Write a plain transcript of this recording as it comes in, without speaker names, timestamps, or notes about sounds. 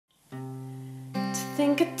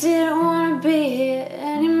think I didn't want to be here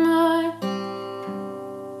anymore.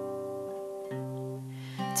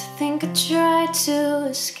 To think I tried to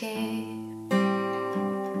escape.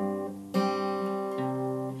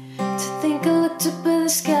 To think I looked up at the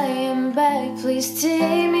sky and back. Please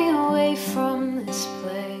take me away from this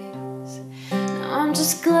place. Now I'm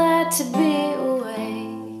just glad to be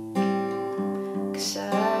awake, 'cause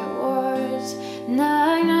I was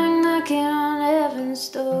knocking on heaven's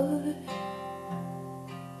door.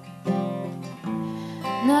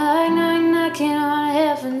 Knocking on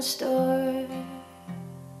heaven's door.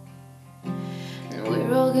 And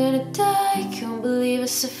we're all gonna die. Can't believe I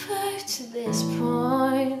survived to this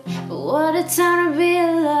point. But what a time to be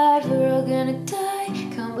alive. We're all gonna die.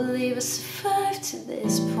 Can't believe I survived to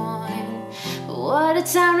this point. But what a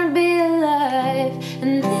time to be alive.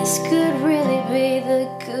 And this could really be the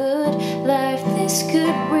good life. This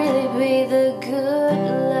could really be the good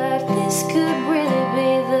life. This could really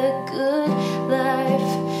be the good life.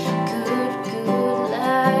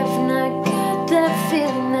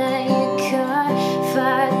 Feeling that you can't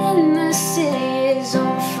fight, and the city is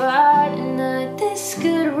on fire tonight. This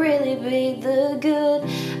could really be the good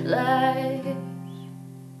life.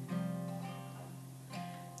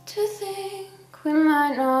 To think we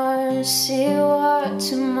might not see what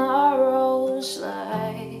tomorrow's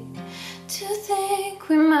like. To think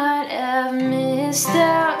we might have missed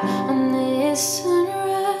out on this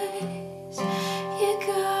sunrise. You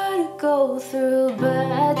gotta go through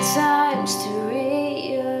bad times to realize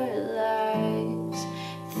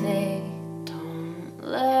they don't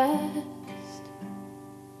last.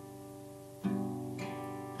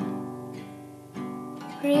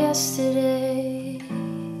 Yesterday,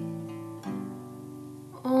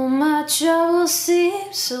 all my troubles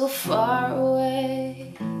seem so far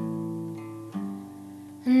away,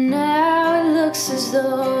 and now it looks as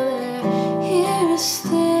though they're here to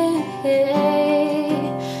stay.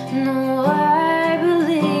 No, I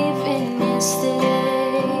believe in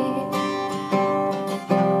yesterday.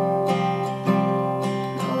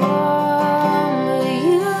 Oh, but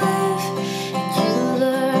you live and you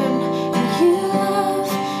learn and you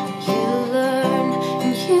love, you learn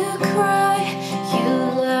and you cry, you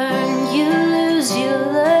learn, you lose, you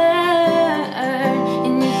learn,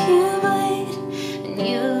 and you bleed and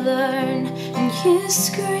you learn and you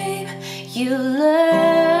scream, you learn.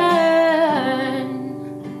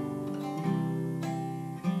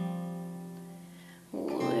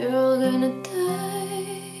 We're all gonna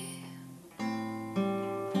die,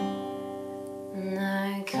 and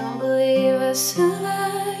I can't believe I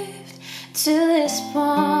survived to this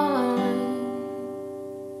point.